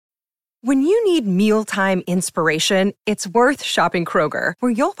When you need mealtime inspiration, it's worth shopping Kroger,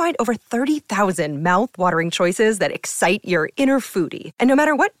 where you'll find over 30,000 mouth-watering choices that excite your inner foodie. And no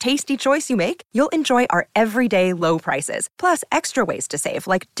matter what tasty choice you make, you'll enjoy our everyday low prices, plus extra ways to save,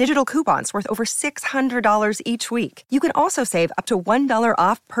 like digital coupons worth over $600 each week. You can also save up to $1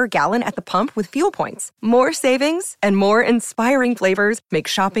 off per gallon at the pump with fuel points. More savings and more inspiring flavors make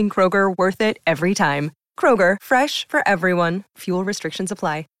shopping Kroger worth it every time. Kroger, fresh for everyone. Fuel restrictions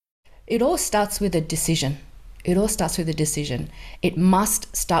apply. It all starts with a decision. It must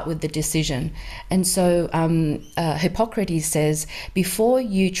start with the decision. And so Hippocrates says, before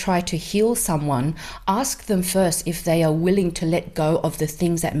you try to heal someone, ask them first if they are willing to let go of the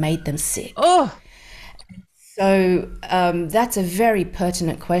things that made them sick. Oh, so that's a very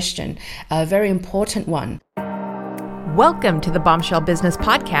pertinent question, a very important one. welcome to the Bombshell Business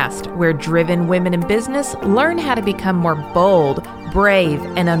Podcast, where driven women in business learn how to become more bold, brave,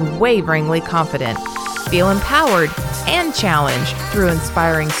 and unwaveringly confident. Feel empowered and challenged through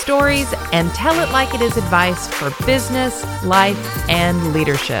inspiring stories and tell it like it is advice for business, life, and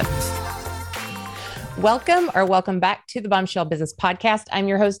leadership. Welcome back to the Bombshell Business Podcast. I'm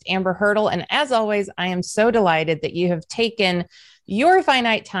your host, Amber Hurdle. And as always, I am so delighted that you have taken your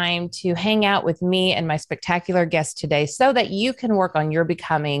finite time to hang out with me and my spectacular guest today so that you can work on your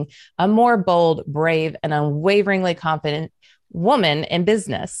becoming a more bold, brave, and unwaveringly confident woman in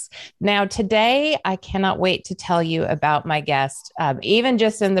business. Now, today, I cannot wait to tell you about my guest. Even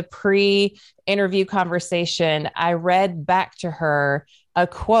just in the pre-interview conversation, I read back to her a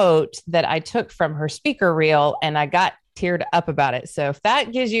quote that I took from her speaker reel, and I got teared up about it. So if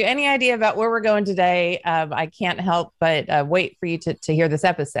that gives you any idea about where we're going today, I can't help but wait for you to hear this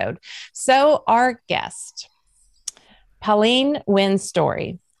episode. So our guest, Pauline Nguyen's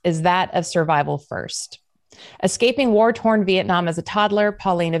story is that of survival first. Escaping war-torn Vietnam as a toddler,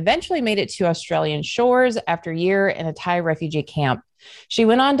 Pauline eventually made it to Australian shores after a year in a Thai refugee camp. She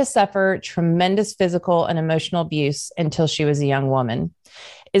went on to suffer tremendous physical and emotional abuse until she was a young woman.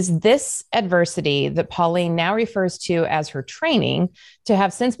 Is this adversity that Pauline now refers to as her training to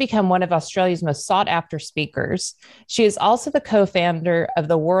have since become one of Australia's most sought-after speakers. She is also the co-founder of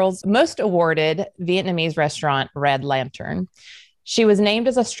the world's most awarded Vietnamese restaurant, Red Lantern. She was named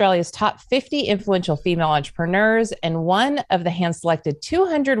as Australia's top 50 influential female entrepreneurs and one of the hand-selected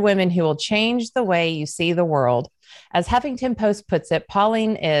 200 women who will change the way you see the world. As Huffington Post puts it,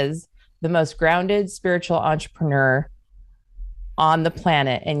 Pauline is the most grounded spiritual entrepreneur on the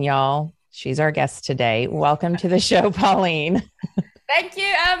planet. And y'all, she's our guest today. Welcome to the show, Pauline. Thank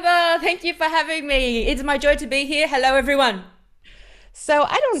you, Amber. Thank you for having me. It's my joy to be here. Hello, everyone. So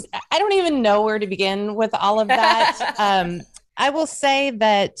I don't even know where to begin with all of that. I will say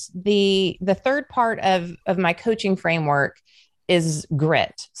that the third part of my coaching framework is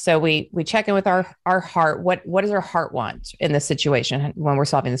grit. So we check in with our heart. What does our heart want in this situation when we're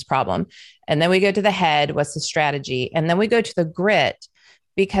solving this problem? And then we go to the head. What's the strategy? And then we go to the grit,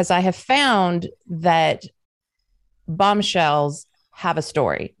 because I have found that bombshells have a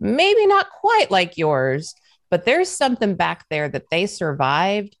story, maybe not quite like yours, but there's something back there that they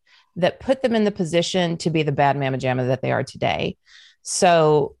survived that put them in the position to be the bad mamma jamma that they are today.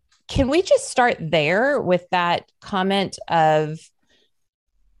 So can we just start there with that comment of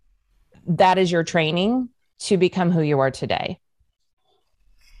that is your training to become who you are today?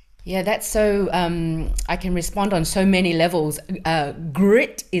 Yeah, that's so, I can respond on so many levels.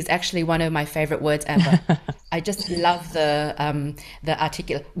 Grit is actually one of my favorite words ever. I just love the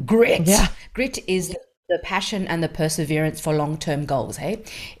articulate grit. Yeah. Grit is the passion and the perseverance for long-term goals. Hey,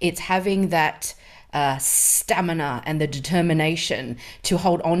 it's having that stamina and the determination to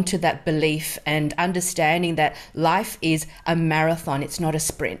hold on to that belief and understanding that life is a marathon. It's not a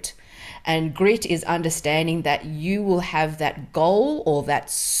sprint. And grit is understanding that you will have that goal or that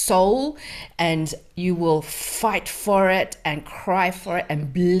soul and you will fight for it and cry for it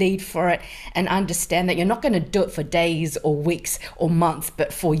and bleed for it and understand that you're not going to do it for days or weeks or months,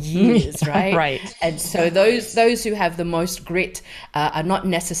 but for years, right? Right. And so those who have the most grit are not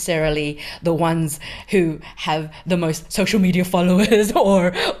necessarily the ones who have the most social media followers or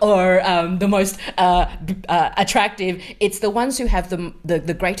the most attractive. It's the ones who have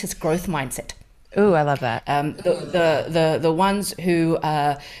the greatest growth mindset. Ooh, I love that. The ones who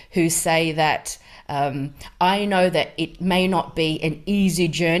say that I know that it may not be an easy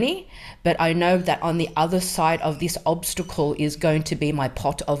journey, but I know that on the other side of this obstacle is going to be my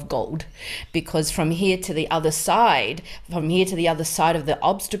pot of gold, because from here to the other side of the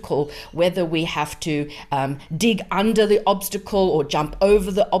obstacle, whether we have to dig under the obstacle or jump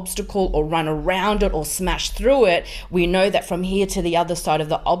over the obstacle or run around it or smash through it, we know that from here to the other side of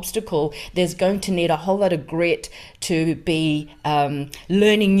the obstacle, there's going to need a whole lot of grit to be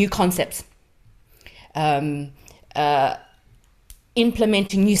learning new concepts,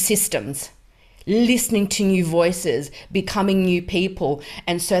 implementing new systems, listening to new voices, becoming new people.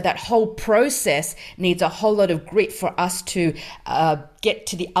 And so that whole process needs a whole lot of grit for us to get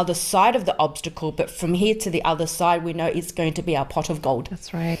to the other side of the obstacle. But from here to the other side, we know it's going to be our pot of gold.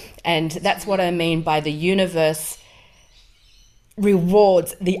 That's right. And that's what I mean by the universe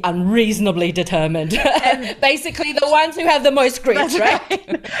rewards the unreasonably determined. Basically the ones who have the most grit,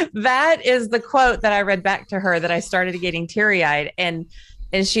 right? That is the quote that I read back to her that I started getting teary-eyed. And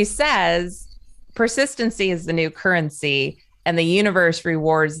she says, persistency is the new currency, and the universe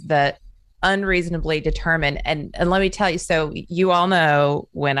rewards the unreasonably determined. And let me tell you, so you all know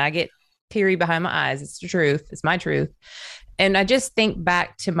when I get teary behind my eyes, it's the truth. It's my truth. And I just think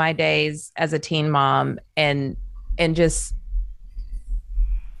back to my days as a teen mom and just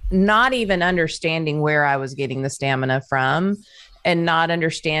not even understanding where I was getting the stamina from, and not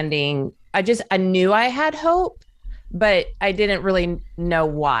understanding. I knew I had hope, but I didn't really know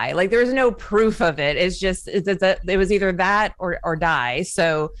why. Like, there was no proof of it. It's just, it was either that or die.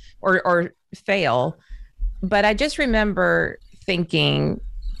 So, or fail. But I just remember thinking,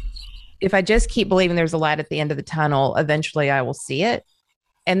 if I just keep believing there's a light at the end of the tunnel, eventually I will see it.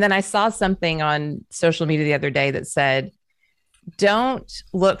 And then I saw something on social media the other day that said, don't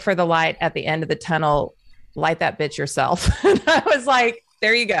look for the light at the end of the tunnel, light that bitch yourself. And I was like,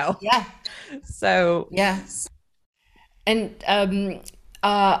 there you go. Yeah. So, yeah. And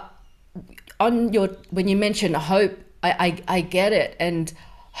when you mention hope, I get it. And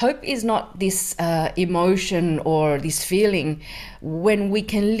hope is not this emotion or this feeling. When we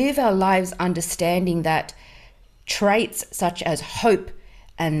can live our lives understanding that traits such as hope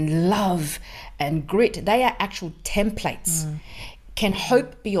and love and grit, they are actual templates. Can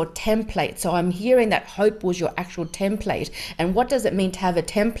hope be your template? So I'm hearing that hope was your actual template. And what does it mean to have a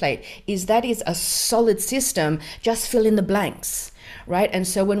template? That is a solid system, just fill in the blanks, right? And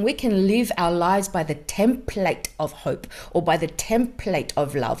so when we can live our lives by the template of hope, or by the template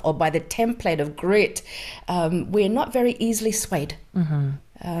of love, or by the template of grit, we're not very easily swayed.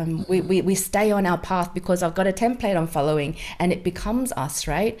 We stay on our path because I've got a template I'm following, and it becomes us,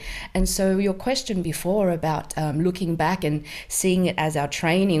 right? And so your question before about looking back and seeing it as our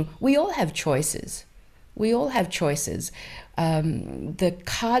training, we all have choices. We all have choices. The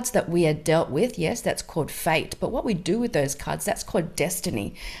cards that we are dealt with, yes, that's called fate. But what we do with those cards, that's called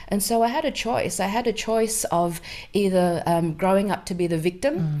destiny. And so I had a choice. I had a choice of either growing up to be the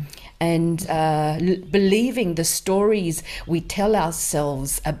victim and believing the stories we tell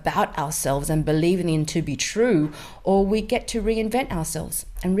ourselves about ourselves and believing in to be true, or we get to reinvent ourselves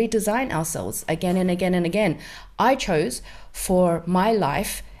and redesign ourselves again and again and again. I chose for my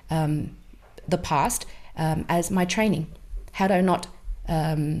life, the past, as my training. Had I not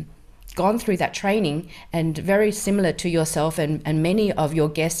gone through that training, and very similar to yourself and many of your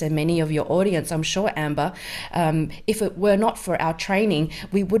guests and many of your audience, I'm sure, Amber, if it were not for our training,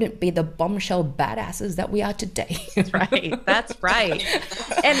 we wouldn't be the bombshell badasses that we are today. That's right. That's right.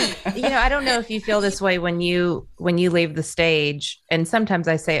 And, I don't know if you feel this way when you leave the stage, and sometimes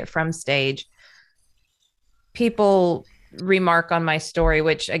I say it from stage, people remark on my story,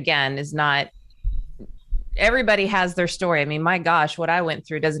 which again is not, everybody has their story. I mean, my gosh, what I went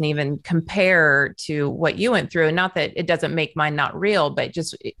through doesn't even compare to what you went through. And not that it doesn't make mine not real, but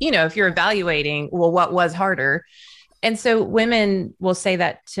just, if you're evaluating, well, what was harder? And so women will say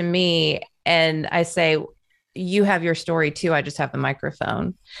that to me, and I say, you have your story too. I just have the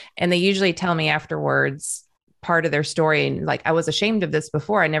microphone. And they usually tell me afterwards part of their story. And like, I was ashamed of this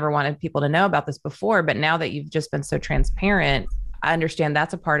before. I never wanted people to know about this before, but now that you've just been so transparent, I understand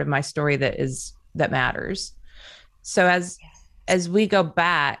that's a part of my story that matters. So as we go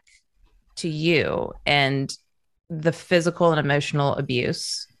back to you and the physical and emotional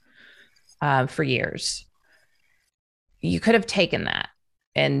abuse for years, you could have taken that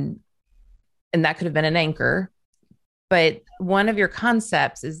and that could have been an anchor. But one of your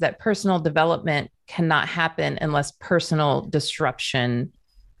concepts is that personal development cannot happen unless personal disruption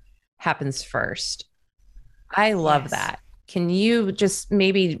happens first. I love that. Can you just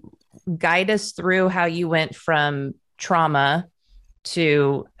maybe guide us through how you went from trauma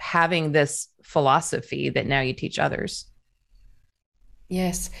to having this philosophy that now you teach others?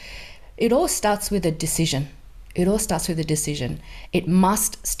 Yes. it all starts with a decision. It all starts with a decision. It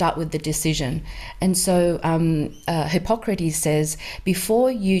must start with the decision. And so Hippocrates says,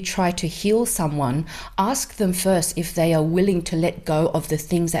 before you try to heal someone, ask them first if they are willing to let go of the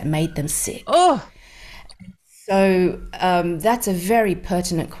things that made them sick. Oh, So that's a very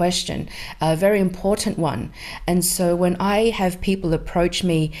pertinent question, a very important one. And so when I have people approach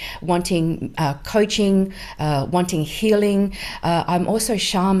me wanting coaching, wanting healing, I'm also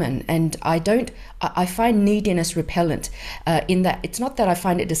shaman, and I find neediness repellent in that it's not that I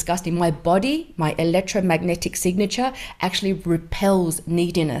find it disgusting. My body, my electromagnetic signature actually repels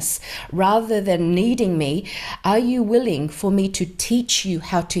neediness. Rather than needing me, are you willing for me to teach you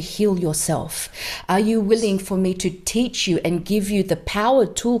how to heal yourself? Are you willing for me to teach you and give you the power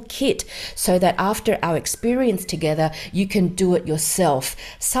toolkit so that after our experience together, you can do it yourself?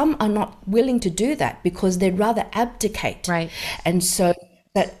 Some are not willing to do that because they'd rather abdicate. Right. And so,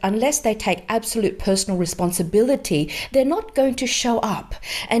 but unless they take absolute personal responsibility, they're not going to show up.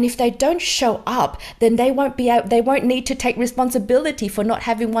 And if they don't show up, then they won't need to take responsibility for not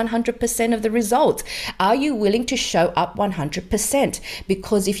having 100% of the results. Are you willing to show up 100%?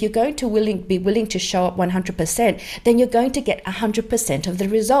 Because if you're going to be willing to show up 100%, then you're going to get 100% of the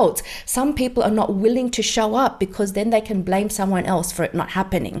results. Some people are not willing to show up because then they can blame someone else for it not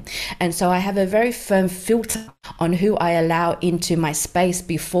happening. And so I have a very firm filter on who I allow into my space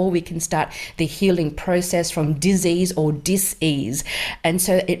before we can start the healing process from disease or dis-ease. And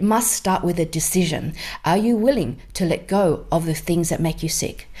so it must start with a decision. Are you willing to let go of the things that make you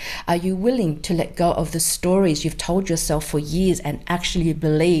sick? Are you willing to let go of the stories you've told yourself for years and actually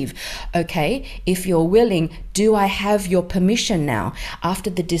believe? Okay, if you're willing, do I have your permission now? After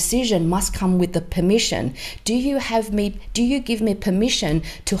the decision must come with the permission. Do you give me permission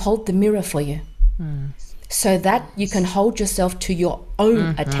to hold the mirror for you? So that you can hold yourself to your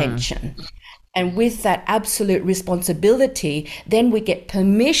own attention. And with that absolute responsibility, then we get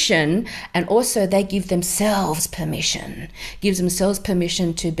permission, and also they give themselves permission. Gives themselves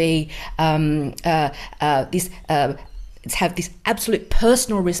permission to be have this absolute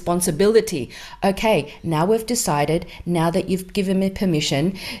personal responsibility. Okay, now we've decided, now that you've given me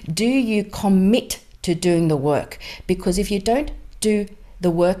permission, do you commit to doing the work? Because if you don't do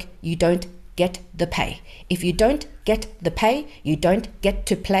the work, you don't get the pay. If you don't get the pay, you don't get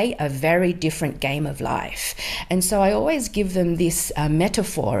to play a very different game of life. And so I always give them this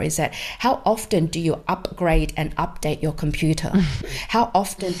metaphor, is that how often do you upgrade and update your computer? How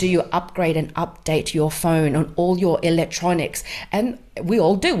often do you upgrade and update your phone on all your electronics? And we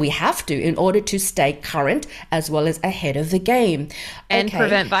all do. We have to, in order to stay current as well as ahead of the game. And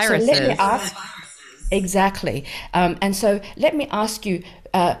prevent viruses. So let me ask, exactly. And so let me ask you,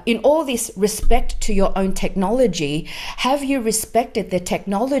 in all this respect to your own technology, have you respected the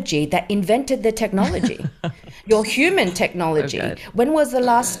technology that invented the technology? Your human technology. Oh, when was the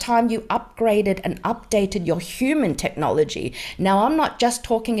last time you upgraded and updated your human technology? Now, I'm not just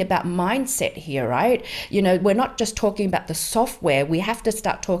talking about mindset here, right? You know, we're not just talking about the software. We have to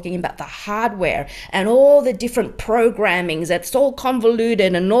start talking about the hardware and all the different programmings that's all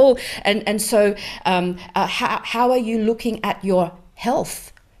convoluted and all. And so how are you looking at your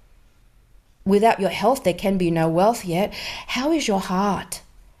health? Without your health, there can be no wealth yet. How is your heart?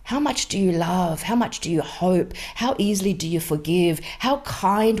 How much do you love? How much do you hope? How easily do you forgive? How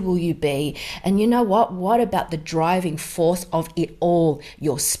kind will you be? And you know what? What about the driving force of it all?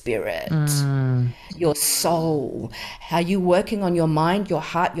 Your spirit, your soul. Are you working on your mind, your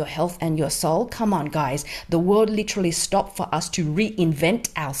heart, your health, and your soul? Come on, guys. The world literally stopped for us to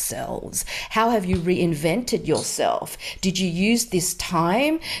reinvent ourselves. How have you reinvented yourself? Did you use this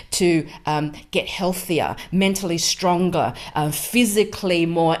time to get healthier, mentally stronger, physically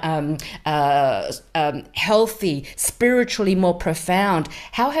more healthy, spiritually more profound?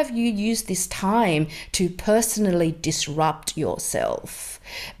 How have you used this time to personally disrupt yourself?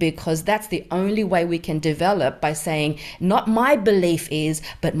 Because that's the only way we can develop, by saying, not my belief is,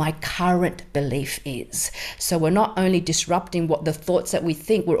 but my current belief is. So we're not only disrupting what the thoughts that we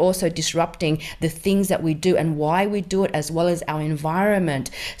think, we're also disrupting the things that we do and why we do it, as well as our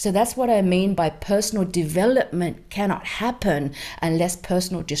environment. So that's what I mean by personal development cannot happen unless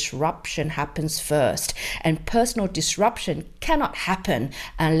personal disruption happens first. And personal disruption cannot happen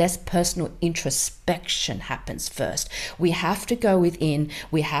unless personal introspection happens first. We have to go within.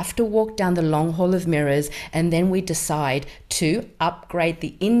 We have to walk down the long hall of mirrors, and then we decide to upgrade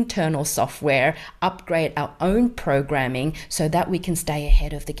the internal software, upgrade our own programming so that we can stay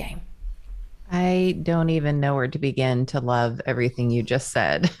ahead of the game. I don't even know where to begin to love everything you just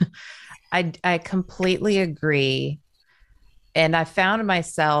said. I completely agree. And I found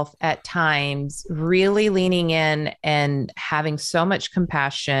myself at times really leaning in and having so much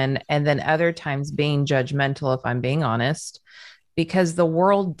compassion, and then other times being judgmental, if I'm being honest, because the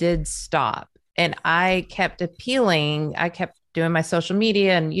world did stop. And I kept appealing. I kept doing my social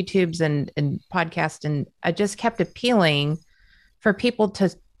media and YouTubes and podcasts. And I just kept appealing for people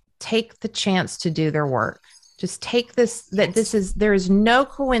to take the chance to do their work. Just take this, that there is no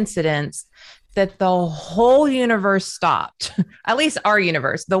coincidence that the whole universe stopped. At least our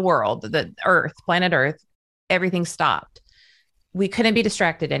universe, the world, the Earth, planet Earth, everything stopped. We couldn't be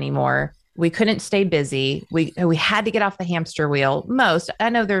distracted anymore. We couldn't stay busy. We had to get off the hamster wheel. I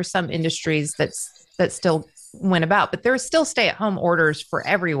know there are some industries that still went about, but there are still stay-at-home orders for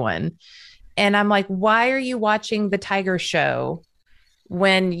everyone. And I'm like, why are you watching the Tiger Show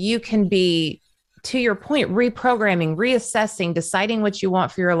when you can be, to your point, reprogramming, reassessing, deciding what you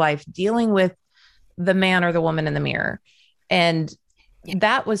want for your life, dealing with the man or the woman in the mirror? And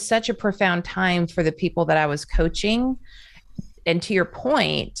that was such a profound time for the people that I was coaching. And to your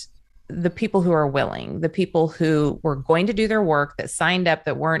point, the people who are willing, the people who were going to do their work, that signed up,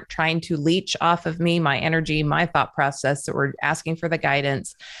 that weren't trying to leech off of me, my energy, my thought process, that were asking for the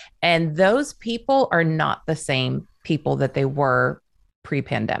guidance. And those people are not the same people that they were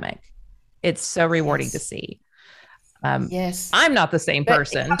pre-pandemic. It's so rewarding to see. Yes. I'm not the same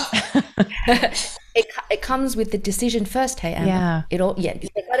person. It comes with the decision first, hey, Amber. Yeah. You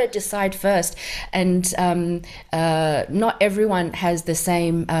got to decide first. And not everyone has the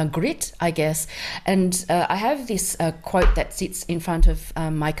same grit, I guess. And I have this quote that sits in front of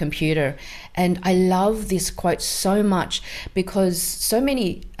my computer. And I love this quote so much because so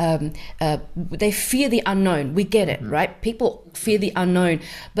many, they fear the unknown. We get it, right? People fear the unknown.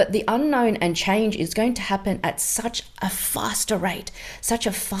 But the unknown and change is going to happen at such a faster rate.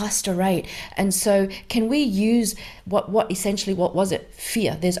 And so can we use what was it?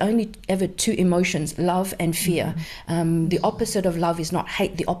 Fear. There's only ever two emotions, love and fear. The opposite of love is not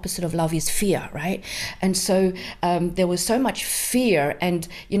hate. The opposite of love is fear, right? And so there was so much fear. And,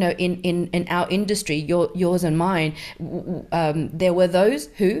 in our industry, yours and mine, there were those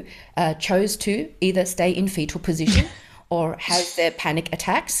who chose to either stay in fetal position or have their panic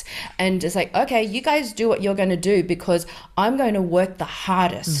attacks. And it's like, okay, you guys do what you're going to do because I'm going to work the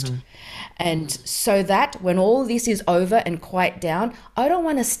hardest. And so that when all this is over and quiet down, I don't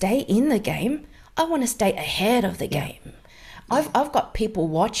want to stay in the game. I want to stay ahead of the game. I've got people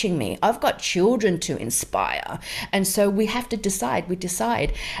watching me. I've got children to inspire. And so we have to decide. We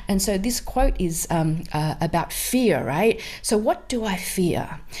decide. And so this quote is about fear, right? So what do I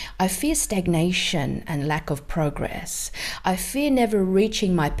fear? I fear stagnation and lack of progress. I fear never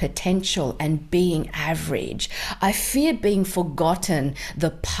reaching my potential and being average. I fear being forgotten,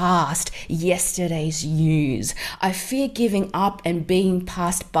 the past, yesterday's news. I fear giving up and being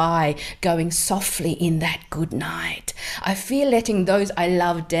passed by, going softly in that good night. I fear letting those I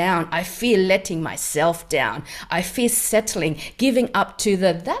love down. I fear letting myself down. I fear settling, giving up to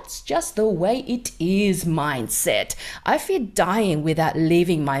the that's just the way it is mindset. I fear dying without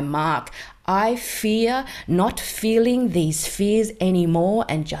leaving my mark. I fear not feeling these fears anymore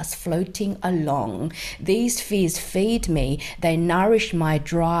and just floating along. These fears feed me. They nourish my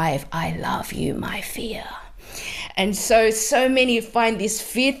drive. I love you, my fear. And so many find this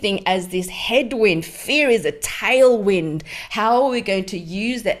fear thing as this headwind. Fear is a tailwind. How are we going to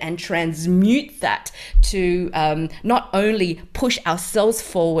use that and transmute that to not only push ourselves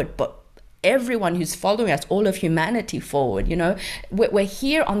forward, but everyone who's following us, all of humanity forward? We're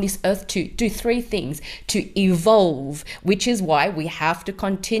here on this earth to do three things: to evolve, which is why we have to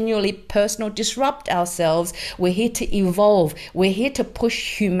continually personal disrupt ourselves. We're here to evolve. We're here to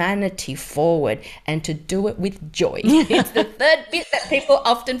push humanity forward and to do it with joy. It's the third bit that people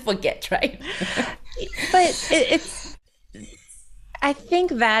often forget, right? But I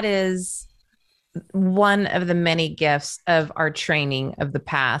think that is one of the many gifts of our training of the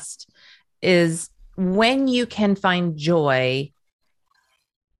past, is when you can find joy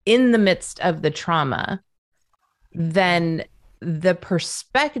in the midst of the trauma, then the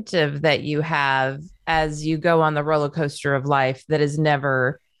perspective that you have as you go on the roller coaster of life that is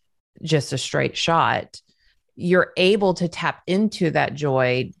never just a straight shot, you're able to tap into that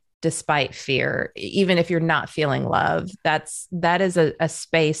joy despite fear, even if you're not feeling love. That is a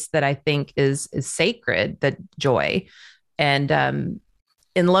space that I think is sacred, that joy. And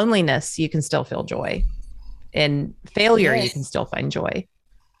in loneliness, you can still feel joy. In failure, you can still find joy.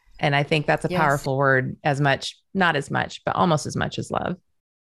 And I think that's a powerful word, not as much, but almost as much as love.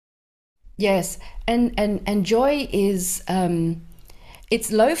 Yes. And joy is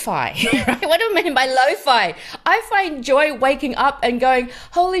It's lo-fi, right? What do I mean by lo-fi? I find joy waking up and going,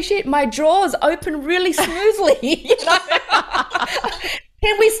 holy shit, my drawers open really smoothly.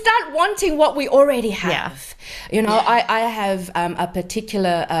 Can we start wanting what we already have? I have a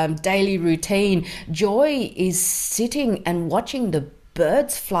particular daily routine. Joy is sitting and watching the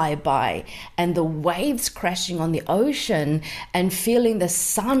birds fly by and the waves crashing on the ocean and feeling the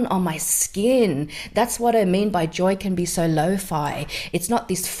sun on my skin. That's what I mean by joy can be so lo-fi. It's not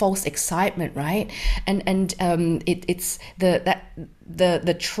this false excitement, right? It's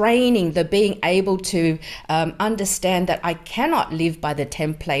the training, the being able to understand that I cannot live by the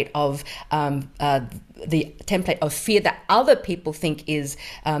template of fear that other people think is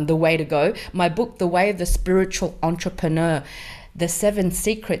the way to go. My book, The Way of the Spiritual Entrepreneur, the 7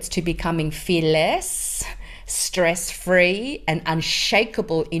 secrets to becoming fearless, stress-free, and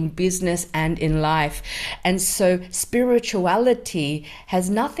unshakable in business and in life. And so spirituality has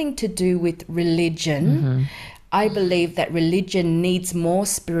nothing to do with religion. Mm-hmm. I believe that religion needs more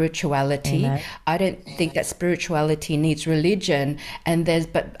spirituality. Amen. I don't think that spirituality needs religion.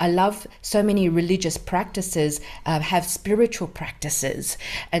 But I love so many religious practices have spiritual practices.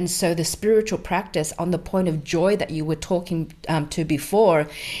 And so the spiritual practice, on the point of joy that you were talking to before,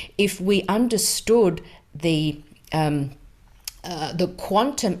 if we understood the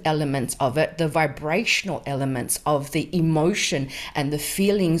quantum elements of it, the vibrational elements of the emotion and the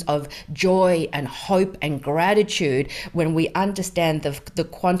feelings of joy and hope and gratitude, when we understand the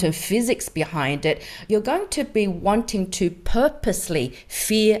quantum physics behind it, you're going to be wanting to purposely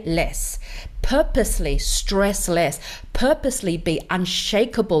fear less, purposely stress less, purposely be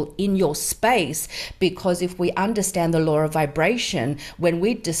unshakable in your space. Because if we understand the law of vibration, when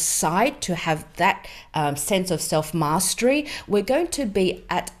we decide to have that sense of self-mastery, we're going to be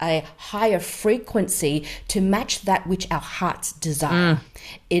at a higher frequency to match that which our hearts desire.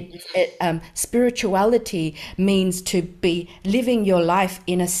 Spirituality means to be living your life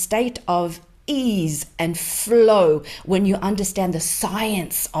in a state of ease and flow when you understand the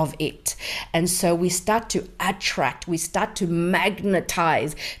science of it. And so we start to attract, we start to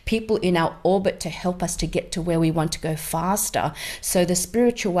magnetize people in our orbit to help us to get to where we want to go faster. So the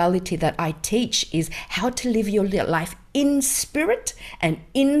spirituality that I teach is how to live your life in spirit and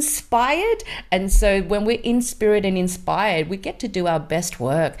inspired. And so when we're in spirit and inspired, we get to do our best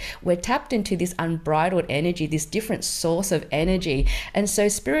work. We're tapped into this unbridled energy, this different source of energy. And so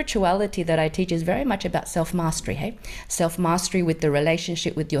spirituality that I teach is very much about self-mastery, hey? Self-mastery with the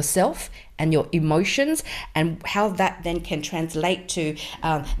relationship with yourself and your emotions, and how that then can translate to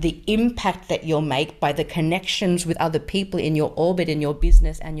the impact that you'll make by the connections with other people in your orbit, in your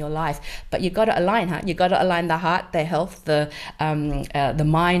business and your life. But you got to align, huh? You got to align the heart, the health, the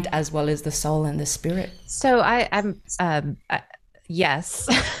mind, as well as the soul and the spirit. So I'm yes,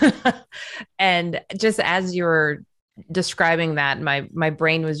 and just as you're describing that, my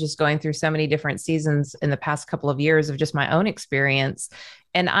brain was just going through so many different seasons in the past couple of years of just my own experience.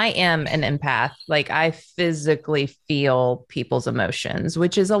 And I am an empath. Like, I physically feel people's emotions,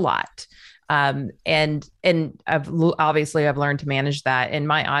 which is a lot. And I've learned to manage that. And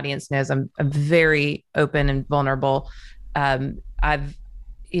my audience knows I'm very open and vulnerable. That,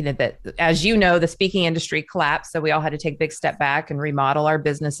 as you know, the speaking industry collapsed. So we all had to take a big step back and remodel our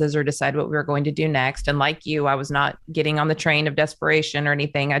businesses or decide what we were going to do next. And like you, I was not getting on the train of desperation or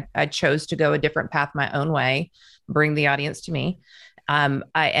anything. I chose to go a different path my own way, bring the audience to me.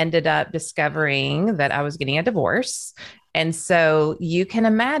 I ended up discovering that I was getting a divorce. And so you can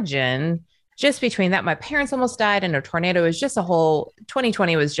imagine, just between that, my parents almost died in a tornado. It was just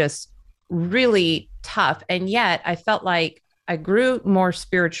 2020 was just really tough. And yet I felt like I grew more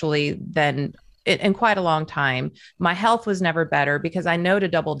spiritually than in quite a long time. My health was never better because I know to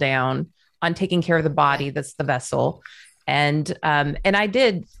double down on taking care of the body. That's the vessel. And I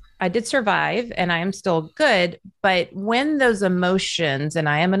did survive, and I am still good. But when those emotions, and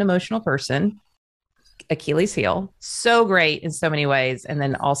I am an emotional person, Achilles heel, so great in so many ways, and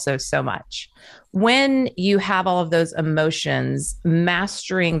then also so much. When you have all of those emotions,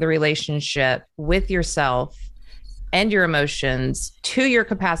 mastering the relationship with yourself and your emotions to your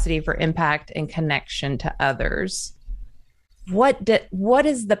capacity for impact and connection to others, what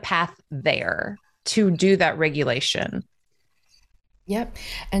is the path there to do that regulation? Yep.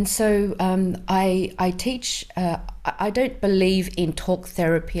 And so I teach, I don't believe in talk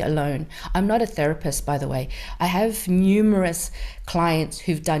therapy alone. I'm not a therapist, by the way. I have numerous clients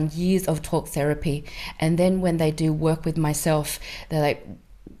who've done years of talk therapy. And then when they do work with myself, they're like,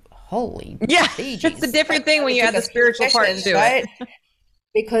 holy It's a different thing when you have the spiritual part to it.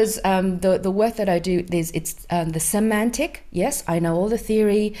 Because the work that I do, it's the semantic. Yes, I know all the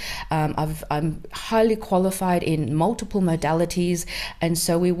theory. I'm highly qualified in multiple modalities, and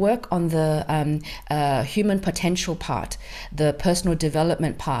so we work on the human potential part, the personal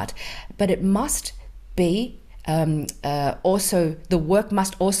development part. But it must be also, the work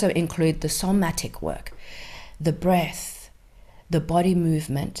must also include the somatic work, the breath, the body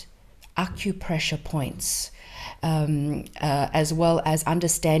movement, acupressure points, as well as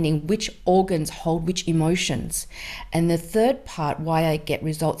understanding which organs hold which emotions. And the third part, why I get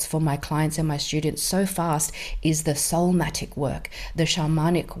results for my clients and my students so fast, is the somatic work, the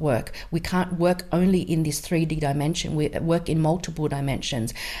shamanic work. We can't work only in this 3D dimension, we work in multiple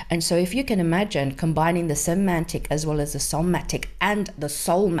dimensions. And so if you can imagine combining the semantic as well as the somatic and the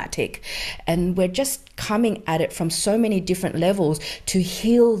soulmatic, and we're just coming at it from so many different levels to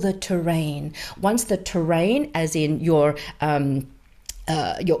heal the terrain. Once the terrain, as in your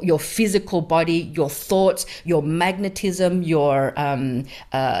physical body, your thoughts, your magnetism, your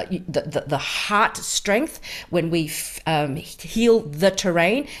the heart strength. When we heal the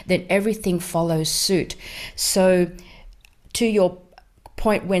terrain, then everything follows suit. So, to your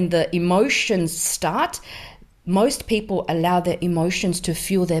point, when the emotions start, most people allow their emotions to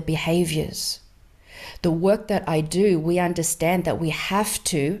fuel their behaviors. The work that I do, we understand that we have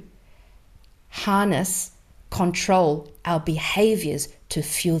to harness, control our behaviors to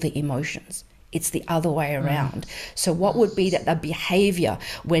fuel the emotions. It's the other way around. So what would be the behavior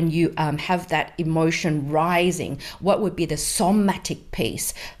when you have that emotion rising? What would be the somatic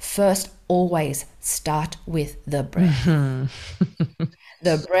piece? First, always start with the breath.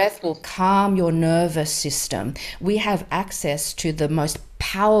 The breath will calm your nervous system. We have access to the most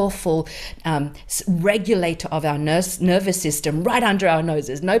powerful regulator of our nervous system right under our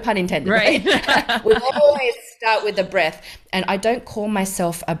noses. No pun intended. Right. We always start with the breath. And I don't call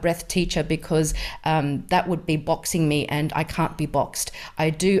myself a breath teacher because that would be boxing me, and I can't be boxed. I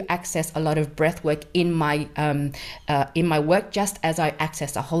do access a lot of breath work in my work, just as I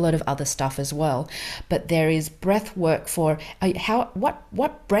access a whole lot of other stuff as well. But there is breath work for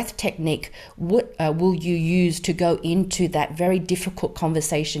what breath technique will you use to go into that very difficult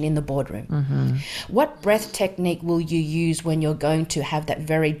conversation in the boardroom? Mm-hmm. What breath technique will you use when you're going to have that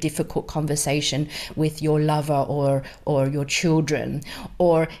very difficult conversation with your lover or your children?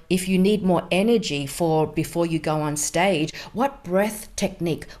 Or if you need more energy before you go on stage, what breath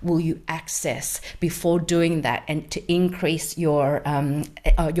technique will you access before doing that, and to increase your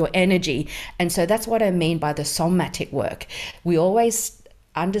energy? And so that's what I mean by the somatic work. We always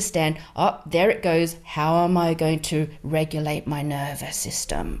understand, there it goes, how am I going to regulate my nervous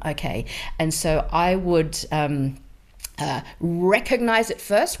system? Okay. And so I would recognize it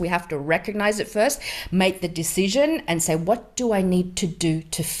first. We have to recognize it first, make the decision and say, what do I need to do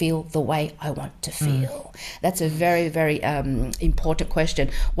to feel the way I want to feel? That's a very, very important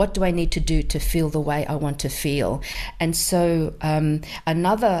question. What do I need to do to feel the way I want to feel? And so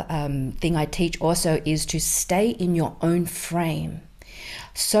another thing I teach also is to stay in your own frame.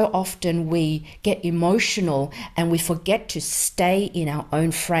 So often we get emotional and we forget to stay in our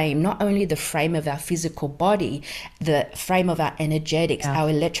own frame, not only the frame of our physical body, the frame of our energetics, our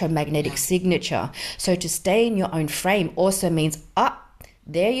electromagnetic signature. So to stay in your own frame also means,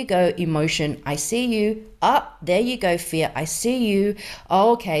 there you go, emotion, I see you. There you go, fear, I see you.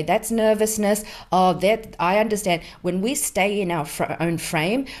 Okay, that's nervousness. That I understand. When we stay in our own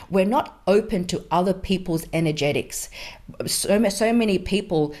frame, we're not open to other people's energetics. So many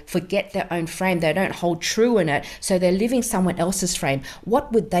people forget their own frame. They don't hold true in it. So they're living someone else's frame.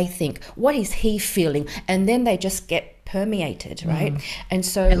 What would they think? What is he feeling? And then they just get permeated, right? And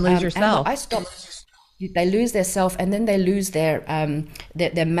so and lose yourself. They lose their self, and then they lose their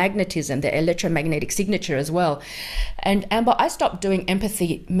magnetism, their electromagnetic signature as well. And Amber, I stopped doing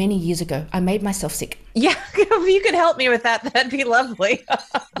empathy many years ago. I made myself sick. Yeah, if you could help me with that, that'd be lovely.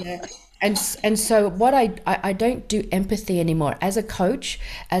 Yeah. And so what I don't do empathy anymore. As a coach,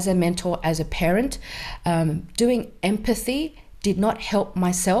 as a mentor, as a parent, doing empathy did not help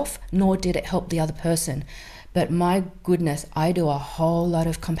myself, nor did it help the other person. But my goodness, I do a whole lot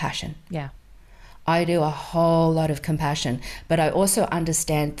of compassion. Yeah. I do a whole lot of compassion, but I also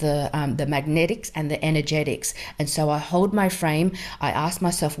understand the magnetics and the energetics. And so I hold my frame. I ask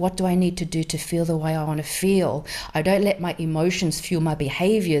myself, what do I need to do to feel the way I want to feel? I don't let my emotions fuel my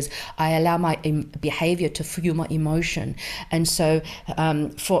behaviors. I allow my behavior to fuel my emotion. And so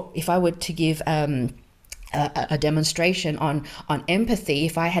if I were to give a demonstration on empathy,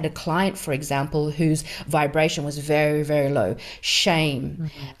 if I had a client, for example, whose vibration was very, very low,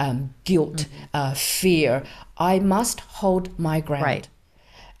 shame, guilt, fear, I must hold my ground. Right.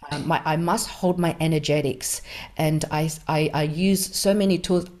 I must hold my energetics, and I use so many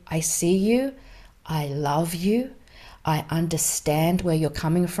tools. I see you, I love you, I understand where you're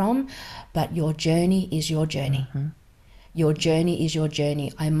coming from, but your journey is your journey. Your journey is your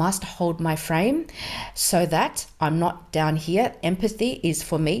journey. I must hold my frame so that I'm not down here. Empathy is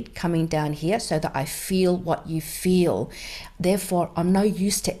for me coming down here so that I feel what you feel. Therefore, I'm no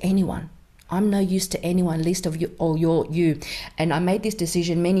use to anyone. I'm no use to anyone, least of you or you. And I made this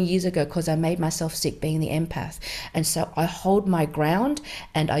decision many years ago because I made myself sick being the empath. And so I hold my ground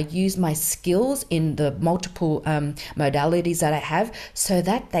and I use my skills in the multiple modalities that I have so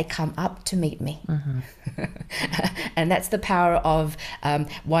that they come up to meet me. And that's the power of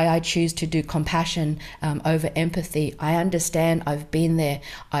why I choose to do compassion over empathy. I understand, I've been there,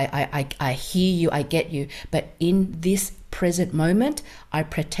 I hear you, I get you, but in this present moment, I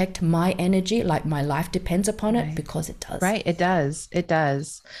protect my energy like my life depends upon it, because it does. Right. It does. It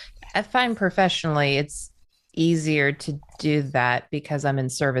does. I find professionally it's easier to do that because I'm in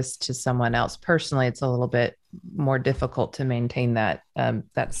service to someone else. Personally, it's a little bit more difficult to maintain that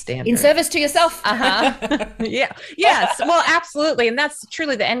standard. In service to yourself. Yeah. Yes. Well, absolutely. And that's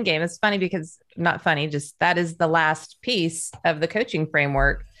truly the end game. It's funny because not funny, just that is the last piece of the coaching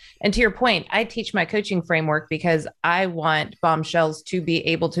framework. And to your point, I teach my coaching framework because I want bombshells to be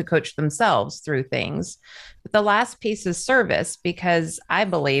able to coach themselves through things. But the last piece is service, because I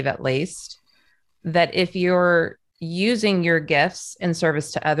believe, at least, that if you're using your gifts in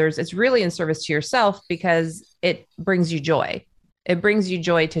service to others, it's really in service to yourself, because it brings you joy. It brings you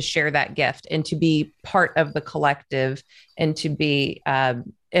joy to share that gift and to be part of the collective and to be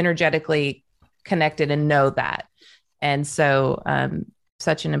energetically connected and know that. And so,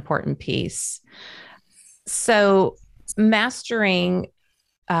 such an important piece. So mastering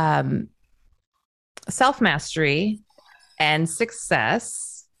self-mastery and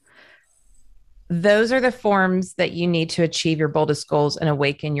success, those are the forms that you need to achieve your boldest goals and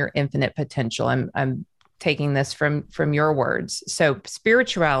awaken your infinite potential. I'm taking this from your words. So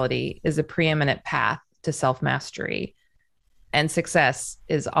spirituality is a preeminent path to self-mastery, and success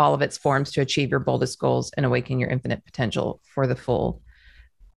is all of its forms to achieve your boldest goals and awaken your infinite potential for the full.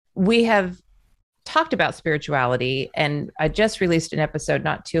 We have talked about spirituality, and I just released an episode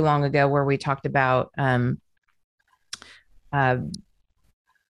not too long ago where we talked about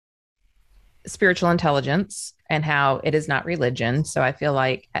spiritual intelligence and how it is not religion. So I feel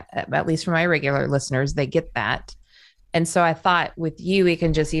like, at least for my regular listeners, they get that. And so I thought with you, we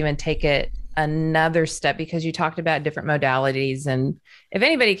can just even take it another step, because you talked about different modalities. And if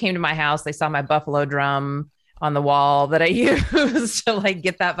anybody came to my house, they saw my buffalo drum on the wall that I use to like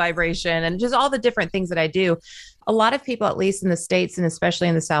get that vibration, and just all the different things that I do. A lot of people, at least in the States and especially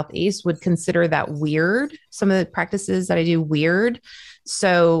in the Southeast, would consider that weird. Some of the practices that I do weird.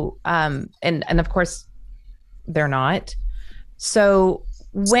 So, and of course they're not. So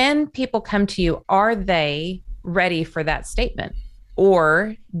when people come to you, are they ready for that statement?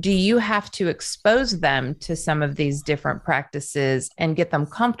 Or do you have to expose them to some of these different practices and get them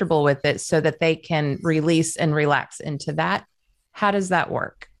comfortable with it so that they can release and relax into that? How does that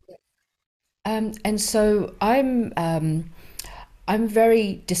work? And so I'm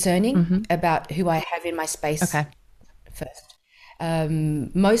very discerning about who I have in my space. Okay. First.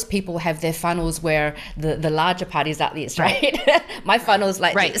 Most people have their funnels where the larger part is like this, right? My funnel's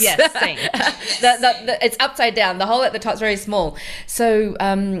like this. Yes, same. It's upside down. The hole at the top is very small. So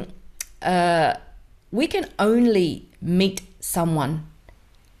we can only meet someone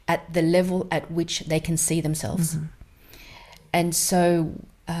at the level at which they can see themselves. And so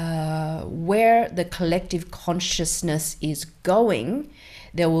where the collective consciousness is going,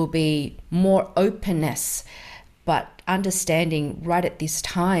 there will be more openness, but understanding right at this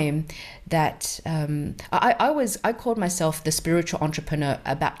time that I called myself the spiritual entrepreneur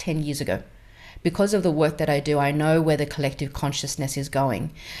about 10 years ago. Because of the work that I do, I know where the collective consciousness is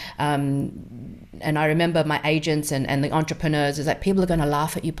going. And I remember my agents and the entrepreneurs is that people are going to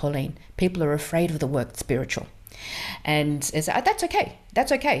laugh at you, Pauline. People are afraid of the word spiritual. And it's, that's okay.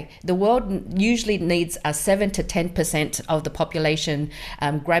 That's okay. The world usually needs 7 to 10% of the population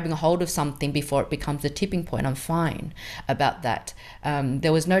grabbing a hold of something before it becomes a tipping point. I'm fine about that.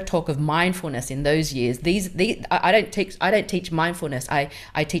 There was no talk of mindfulness in those years. I don't teach mindfulness. I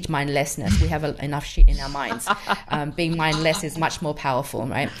teach mindlessness. We have enough shit in our minds. Being mindless is much more powerful,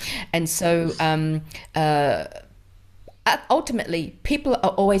 right? And so ultimately, people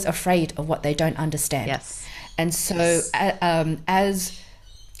are always afraid of what they don't understand. Yes. And so as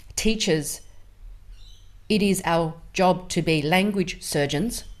teachers, it is our job to be language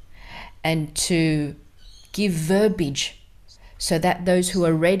surgeons and to give verbiage so that those who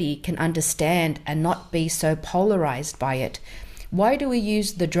are ready can understand and not be so polarized by it. Why do we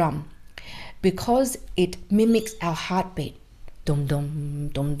use the drum? Because it mimics our heartbeat. Dum dum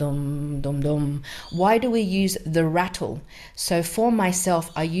dum dum dum dum. Why do we use the rattle? So for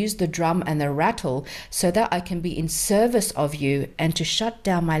myself, I use the drum and the rattle so that I can be in service of you and to shut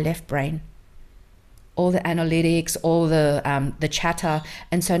down my left brain, all the analytics, all the chatter.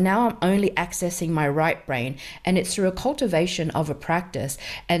 And so now I'm only accessing my right brain, and it's through a cultivation of a practice.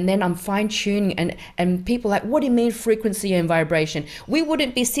 And then I'm fine tuning, and people are like, what do you mean frequency and vibration? We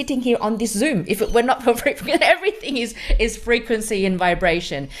wouldn't be sitting here on this Zoom if it were not for frequency. Everything is frequency and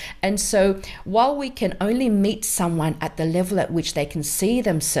vibration. And so while we can only meet someone at the level at which they can see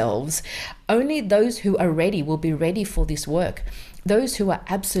themselves, only those who are ready will be ready for this work. Those who are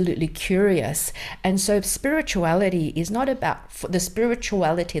absolutely curious. And so spirituality is not about, the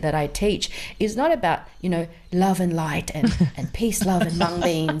spirituality that I teach is not about, love and light and peace, love and mung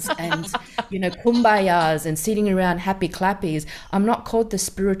beans and, kumbayas and sitting around happy clappies. I'm not called the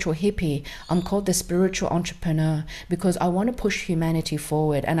spiritual hippie. I'm called the spiritual entrepreneur, because I want to push humanity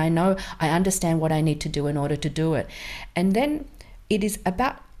forward. And I know I understand what I need to do in order to do it. And then it is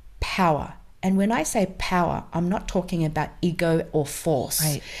about power. And when I say power, I'm not talking about ego or force.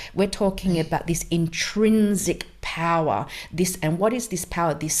 Right. We're talking about this intrinsic power. And what is this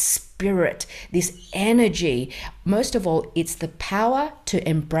power? This spirit, this energy. Most of all, it's the power to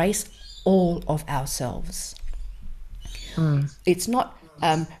embrace all of ourselves. It's not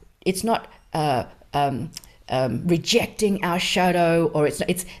rejecting our shadow, or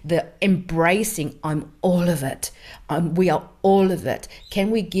it's the embracing. I'm all of it. We are all of it. Can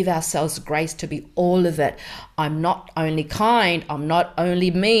we give ourselves grace to be all of it? I'm not only kind, I'm not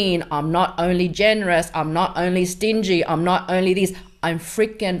only mean, I'm not only generous, I'm not only stingy, I'm not only this, I'm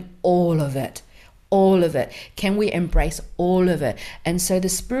freaking all of it. All of it. Can we embrace all of it? And so the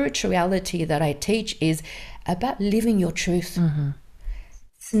spirituality that I teach is about living your truth.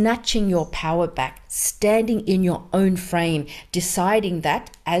 Snatching your power back, standing in your own frame, deciding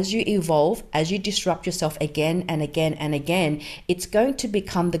that as you evolve, as you disrupt yourself again and again and again, it's going to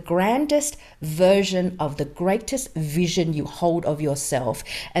become the grandest version of the greatest vision you hold of yourself.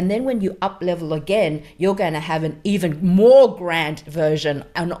 And then when you up level again, you're going to have an even more grand version,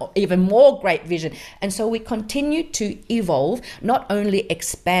 an even more great vision. And so we continue to evolve, not only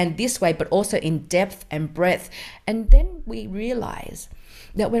expand this way, but also in depth and breadth. And then we realize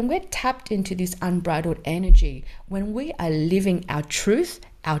that when we're tapped into this unbridled energy, when we are living our truth,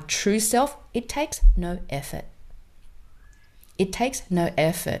 our true self, it takes no effort. It takes no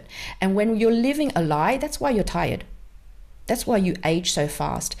effort. And when you're living a lie, that's why you're tired. That's why you age so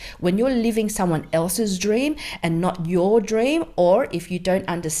fast. When you're living someone else's dream and not your dream, or if you don't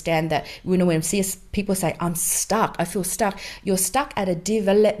understand that, when I see people say, I'm stuck, I feel stuck, you're stuck at a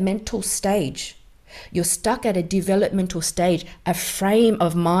developmental stage. You're stuck at a developmental stage, a frame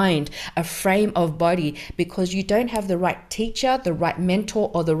of mind, a frame of body, because you don't have the right teacher, the right mentor,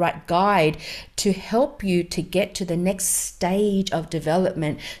 or the right guide to help you to get to the next stage of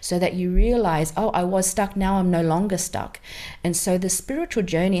development, so that you realize, oh, I was stuck, now I'm no longer stuck. And so the spiritual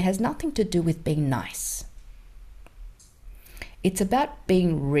journey has nothing to do with being nice. It's about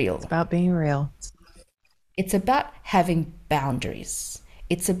being real. It's about being real. It's about having boundaries.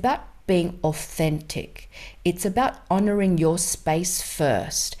 It's about being authentic. It's about honoring your space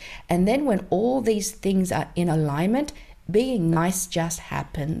first. And then when all these things are in alignment, being nice just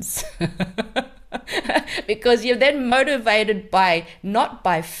happens. Because you're then motivated by, not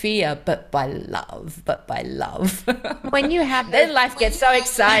by fear, but by love, When you have then life gets so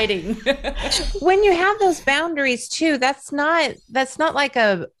exciting. When you have those boundaries too, that's not like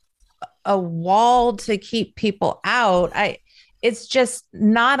a wall to keep people out. It's just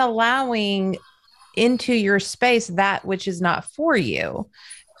not allowing into your space that which is not for you.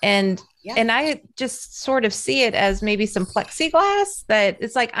 And I just sort of see it as maybe some plexiglass that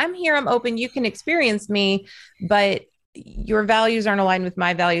it's like, I'm here, I'm open, you can experience me, but your values aren't aligned with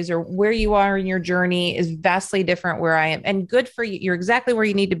my values, or where you are in your journey is vastly different where I am. And good for you. You're exactly where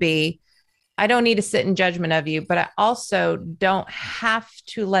you need to be. I don't need to sit in judgment of you, but I also don't have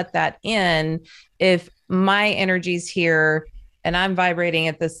to let that in if my energy's here and I'm vibrating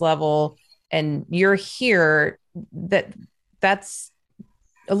at this level and you're here. That's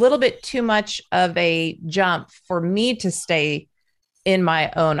a little bit too much of a jump for me to stay in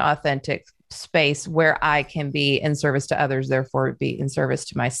my own authentic space where I can be in service to others, therefore be in service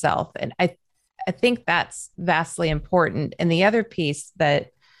to myself. And I think that's vastly important. And the other piece that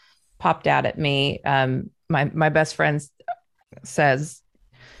popped out at me, my best friend says,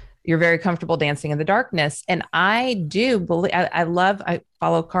 You're very comfortable dancing in the darkness. And I do believe, I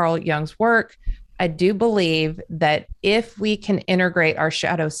follow Carl Jung's work. I do believe that if we can integrate our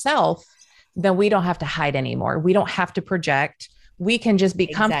shadow self, then we don't have to hide anymore. We don't have to project. We can just be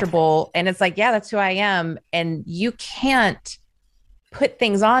comfortable. And it's like, yeah, that's who I am. And you can't put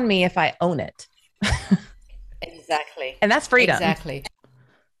things on me if I own it. Exactly. And that's freedom. Exactly.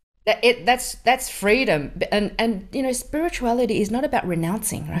 That's freedom. And you know, spirituality is not about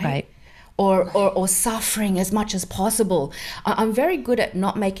renouncing, right? Or suffering as much as possible. I'm very good at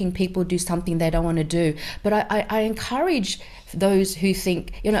not making people do something they don't want to do. But I encourage those who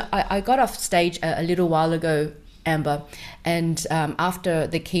think, you know, I got off stage a little while ago, Amber, and after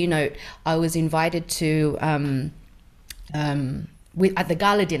the keynote, I was invited to at the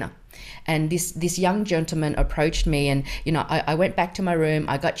gala dinner. And this young gentleman approached me, and you know, I went back to my room.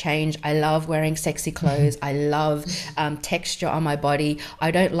 I got changed. I love wearing sexy clothes. I love texture on my body.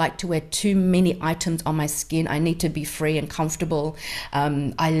 I don't like to wear too many items on my skin. I need to be free and comfortable.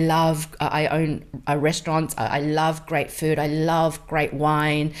 I own restaurants. I love great food. I love great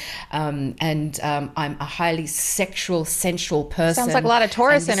wine. I'm a highly sexual, sensual person. Sounds like a lot of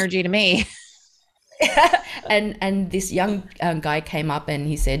Taurus energy to me. and this young guy came up and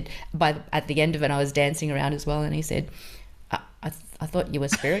he said, at the end of it, I was dancing around as well, and he said, I thought you were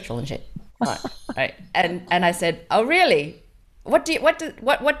spiritual and shit. Right. And I said, oh really? What does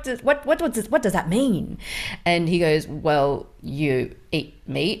that mean? And he goes, well, you eat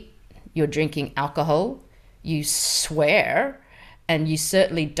meat, you're drinking alcohol, you swear, and you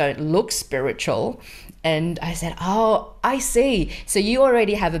certainly don't look spiritual. And I said, oh, I see. So you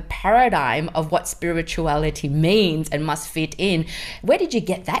already have a paradigm of what spirituality means and must fit in. Where did you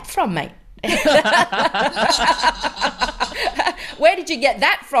get that from, mate? Where did you get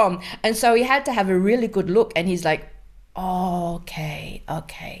that from? And so he had to have a really good look. And he's like, oh,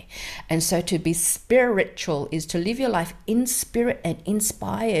 okay. And so to be spiritual is to live your life in spirit and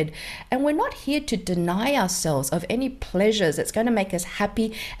inspired. And we're not here to deny ourselves of any pleasures that's going to make us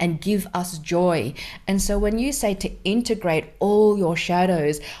happy and give us joy. And so when you say to integrate all your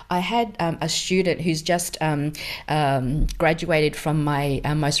shadows, I had a student who's just graduated from my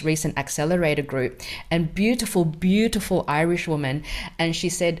most recent accelerator group, and beautiful Irish woman. And she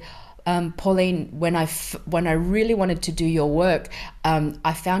said, Pauline, when I really wanted to do your work,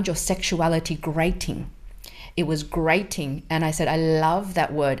 I found your sexuality grating. It was grating. And I said, I love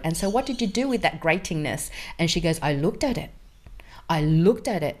that word. And so what did you do with that gratingness? And she goes, I looked at it.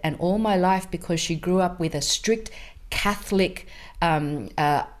 And all my life, because she grew up with a strict Catholic,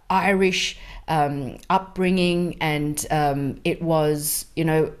 Irish upbringing, and it was, you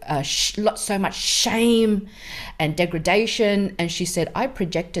know, so much shame and degradation. And she said, I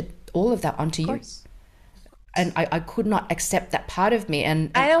projected all of that onto you, and I could not accept that part of me.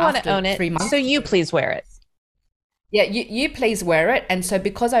 And I don't want to own it. 3 months, so you please wear it. Yeah, you please wear it. And so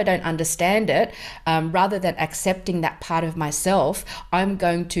because I don't understand it, rather than accepting that part of myself, I'm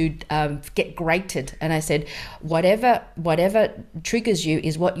going to get grated. And I said, whatever triggers you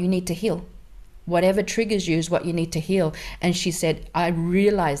is what you need to heal. Whatever triggers you is what you need to heal. And she said, I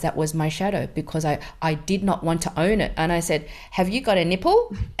realized that was my shadow because I did not want to own it. And I said, have you got a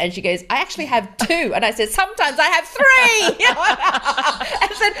nipple? And she goes, I actually have 2. And I said, sometimes I have 3.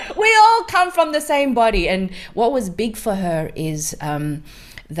 I said, we all come from the same body. And what was big for her is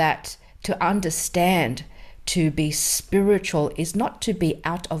that to understand to be spiritual is not to be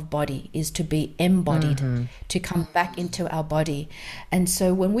out of body, is to be embodied, to come back into our body. And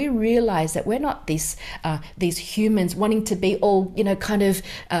so when we realize that we're not these humans wanting to be all, you know, kind of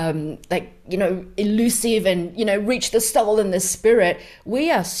like, you know, elusive and, you know, reach the soul and the spirit,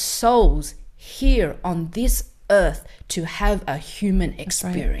 we are souls here on this earth to have a human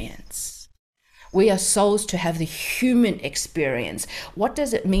experience. We are souls to have the human experience. What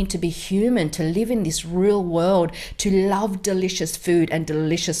does it mean to be human, to live in this real world, to love delicious food and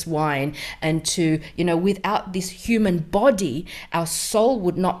delicious wine, and to, you know, without this human body, our soul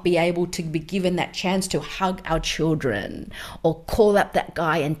would not be able to be given that chance to hug our children or call up that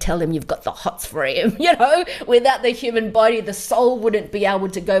guy and tell him you've got the hots for him, you know. Without the human body, the soul wouldn't be able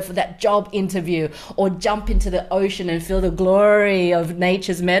to go for that job interview or jump into the ocean and feel the glory of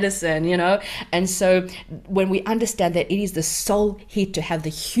nature's medicine, you know. And so when we understand that it is the soul here to have the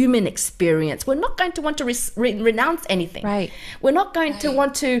human experience, we're not going to want to renounce anything. Right. We're not going to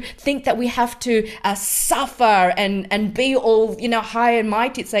want to think that we have to suffer and be all, you know, high and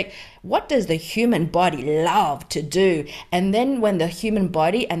mighty. It's like, what does the human body love to do? And then when the human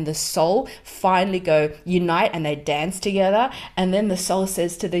body and the soul finally go unite and they dance together, and then the soul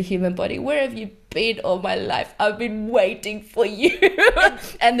says to the human body, where have you been all my life. I've been waiting for you.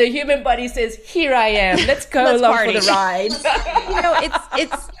 And the human body says, here I am. Let's go along for the ride.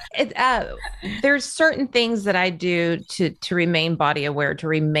 There's certain things that I do to remain body aware, to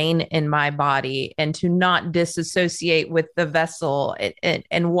remain in my body and to not disassociate with the vessel,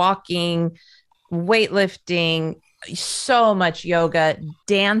 and walking, weightlifting, so much yoga,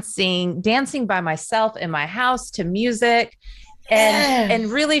 dancing by myself in my house to music,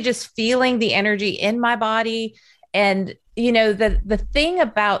 and really just feeling the energy in my body. And, the thing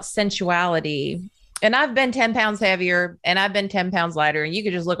about sensuality, and I've been 10 pounds heavier and I've been 10 pounds lighter, and you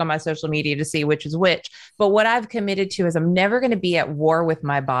could just look on my social media to see which is which. But what I've committed to is I'm never going to be at war with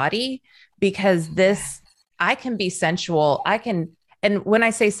my body, because I can be sensual. And when I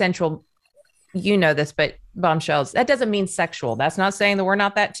say sensual, this, but bombshells, that doesn't mean sexual. That's not saying that we're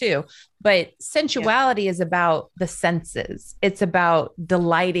not that too, but sensuality is about the senses. It's about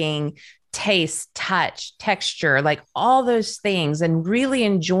delighting, taste, touch, texture, like all those things, and really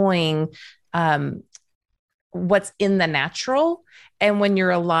enjoying what's in the natural. And when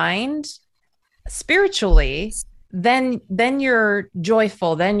you're aligned spiritually, then you're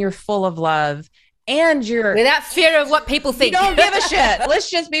joyful, then you're full of love, and you're without fear of what people think. You don't give a shit. Let's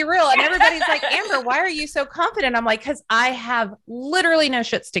just be real. And everybody's like, Amber, why are you so confident? I'm like, because I have literally no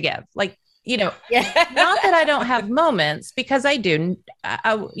shits to give. Like, not that I don't have moments, because I do.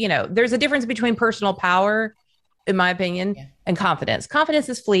 There's a difference between personal power, in my opinion, and confidence. Confidence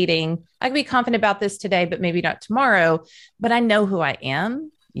is fleeting. I can be confident about this today, but maybe not tomorrow. But I know who I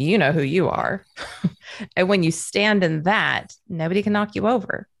am. You know who you are. And when you stand in that, nobody can knock you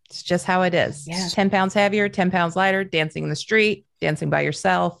over. It's just how it is. Yeah. 10 pounds heavier, 10 pounds lighter, dancing in the street, dancing by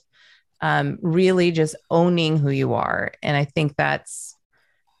yourself, really just owning who you are. And I think that's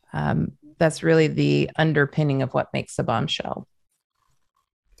really the underpinning of what makes a bombshell.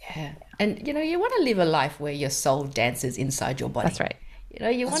 Yeah. And, you want to live a life where your soul dances inside your body. That's right.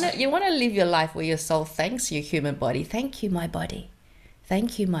 You want to live your life where your soul thanks your human body. Thank you, my body.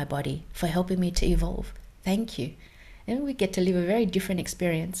 Thank you, my body, for helping me to evolve. Thank you. And we get to live a very different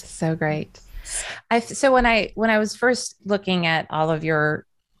experience. So great. So when I was first looking at all of your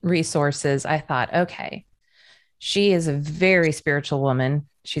resources, I thought, okay, she is a very spiritual woman.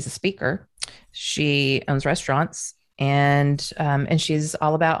 She's a speaker. She owns restaurants, and she's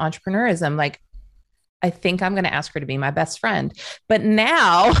all about entrepreneurism. Like, I think I'm going to ask her to be my best friend. But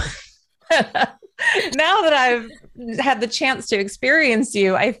now, now that I've had the chance to experience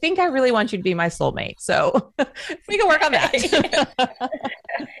you, I think I really want you to be my soulmate. So we can work on that.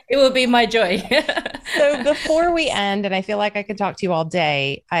 It will be my joy. So before we end, and I feel like I could talk to you all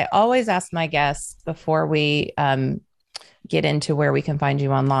day, I always ask my guests before we get into where we can find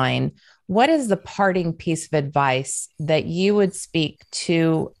you online, what is the parting piece of advice that you would speak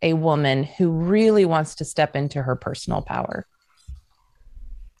to a woman who really wants to step into her personal power?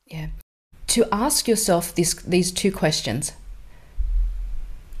 Yeah. To ask yourself these two questions.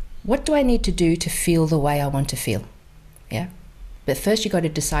 What do I need to do to feel the way I want to feel? Yeah. But first you got to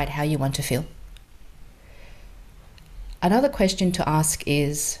decide how you want to feel. Another question to ask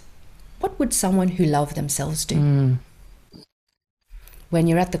is, what would someone who loved themselves do? When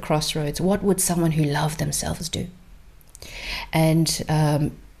you're at the crossroads, what would someone who loved themselves do? And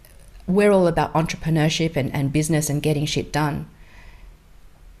we're all about entrepreneurship and business and getting shit done.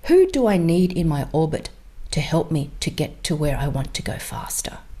 Who do I need in my orbit to help me to get to where I want to go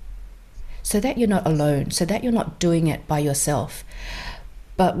faster? So that you're not alone, so that you're not doing it by yourself.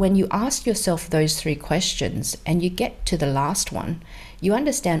 But when you ask yourself those three questions and you get to the last one, you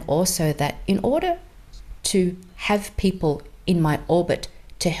understand also that in order to have people in my orbit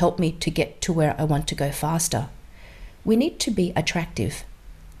to help me to get to where I want to go faster, we need to be attractive.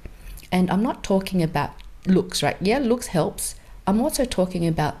 And I'm not talking about looks, right? Yeah, looks helps. I'm also talking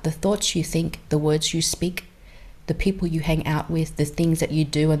about the thoughts you think, the words you speak, the people you hang out with, the things that you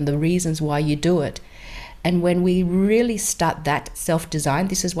do, and the reasons why you do it. And when we really start that self-design,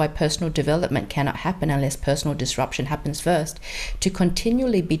 this is why personal development cannot happen unless personal disruption happens first, to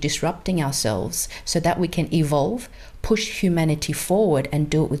continually be disrupting ourselves so that we can evolve, push humanity forward and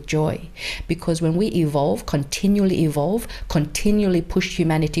do it with joy. Because when we continually push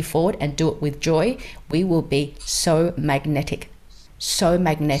humanity forward and do it with joy, we will be so magnetic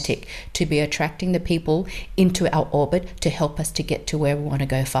to be attracting the people into our orbit to help us to get to where we want to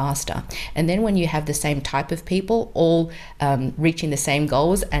go faster. And then when you have the same type of people all reaching the same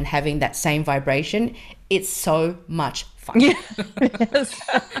goals and having that same vibration, it's so much fun.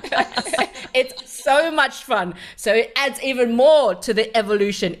 It's so much fun. So it adds even more to the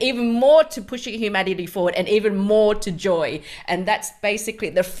evolution, even more to pushing humanity forward, and even more to joy. And that's basically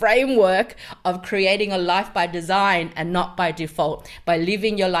the framework of creating a life by design and not by default, by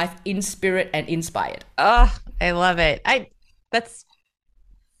living your life in spirit and inspired. Oh, I love it.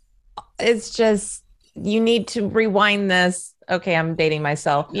 It's just, you need to rewind this. Okay, I'm dating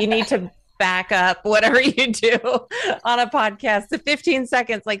myself. You need to back up whatever you do on a podcast to 15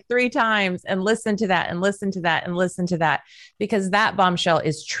 seconds, like 3 times, and listen to that and listen to that and listen to that, because that bombshell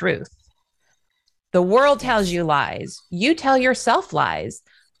is truth. The world tells you lies. You tell yourself lies.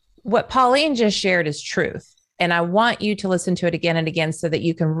 What Pauline just shared is truth. And I want you to listen to it again and again so that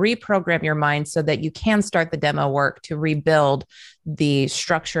you can reprogram your mind so that you can start the demo work to rebuild the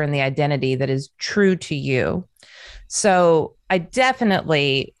structure and the identity that is true to you. So I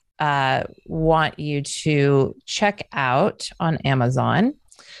definitely want you to check out on Amazon.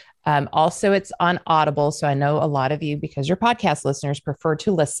 Also, it's on Audible. So I know a lot of you, because you're podcast listeners, prefer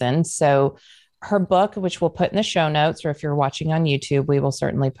to listen. So her book, which we'll put in the show notes, or if you're watching on YouTube, we will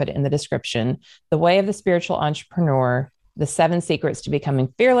certainly put it in the description. The Way of the Spiritual Entrepreneur, The 7 Secrets to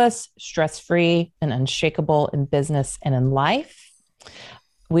Becoming Fearless, Stress-Free, and Unshakable in Business and in Life.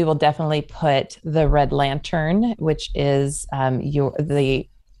 We will definitely put The Red Lantern, which is the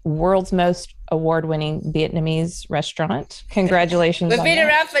world's most award-winning Vietnamese restaurant. Congratulations. We've been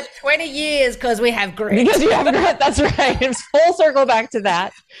around for 20 years because we have grit. Because you have grit. That's right. It's full circle back to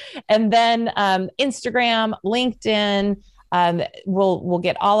that. And then Instagram, LinkedIn, we'll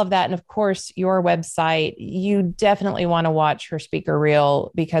get all of that. And of course, your website. You definitely want to watch her speaker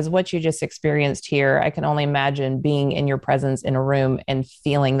reel, because what you just experienced here, I can only imagine being in your presence in a room and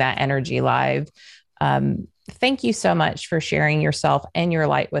feeling that energy live. Thank you so much for sharing yourself and your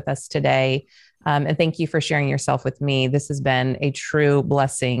light with us today. And thank you for sharing yourself with me. This has been a true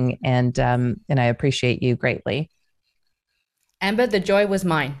blessing, and I appreciate you greatly. Amber, the joy was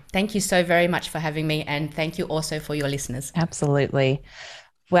mine. Thank you so very much for having me. And thank you also for your listeners. Absolutely.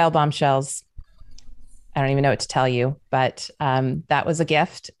 Well, bombshells, I don't even know what to tell you, but that was a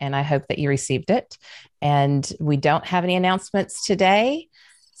gift, and I hope that you received it. And we don't have any announcements today.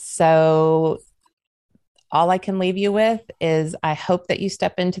 So all I can leave you with is I hope that you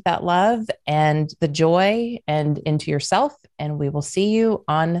step into that love and the joy and into yourself, and we will see you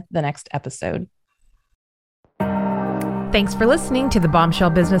on the next episode. Thanks for listening to the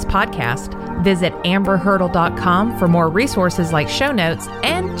Bombshell Business Podcast. Visit amberhurdle.com for more resources like show notes,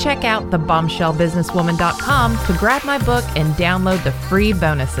 and check out thebombshellbusinesswoman.com to grab my book and download the free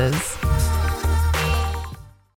bonuses.